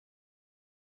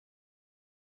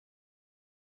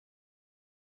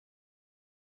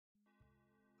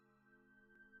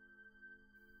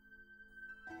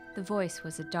The voice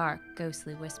was a dark,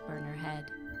 ghostly whisper in her head.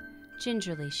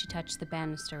 Gingerly, she touched the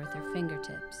banister with her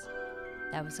fingertips.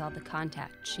 That was all the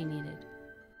contact she needed.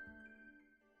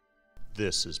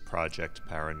 This is Project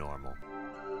Paranormal.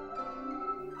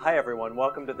 Hi everyone,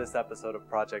 welcome to this episode of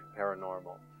Project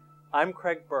Paranormal. I'm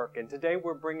Craig Burke, and today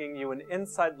we're bringing you an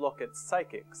inside look at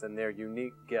psychics and their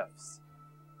unique gifts.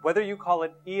 Whether you call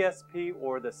it ESP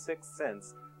or the Sixth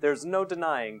Sense, there's no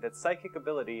denying that psychic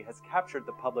ability has captured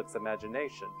the public's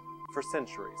imagination for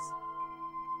centuries.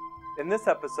 In this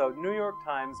episode, New York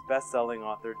Times best-selling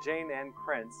author Jayne Ann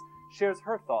Krentz shares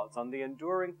her thoughts on the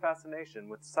enduring fascination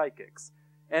with psychics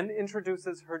and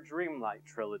introduces her Dreamlight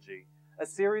trilogy, a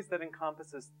series that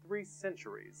encompasses 3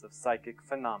 centuries of psychic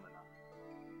phenomena.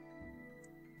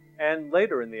 And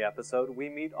later in the episode, we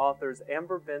meet authors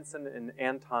Amber Benson and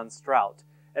Anton Strout,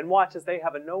 and watch as they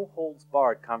have a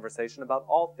no-holds-barred conversation about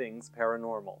all things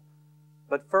paranormal.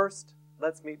 But first,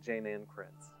 let's meet Jayne Ann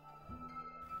Krentz.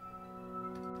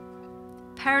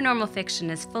 Paranormal fiction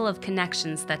is full of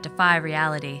connections that defy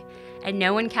reality, and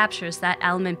no one captures that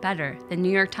element better than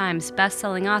New York Times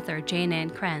best-selling author Jayne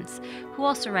Ann Krentz, who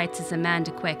also writes as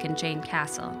Amanda Quick and Jane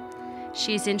Castle.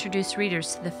 She has introduced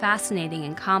readers to the fascinating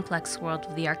and complex world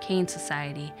of the Arcane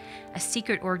Society, a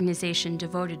secret organization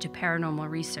devoted to paranormal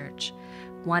research,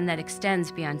 one that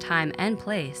extends beyond time and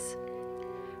place.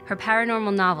 Her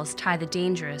paranormal novels tie the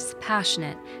dangerous,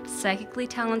 passionate, psychically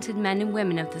talented men and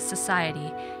women of the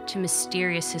society to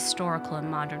mysterious historical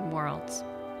and modern worlds.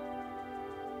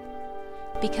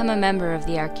 Become a member of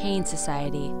the Arcane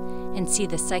Society and see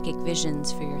the psychic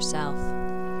visions for yourself.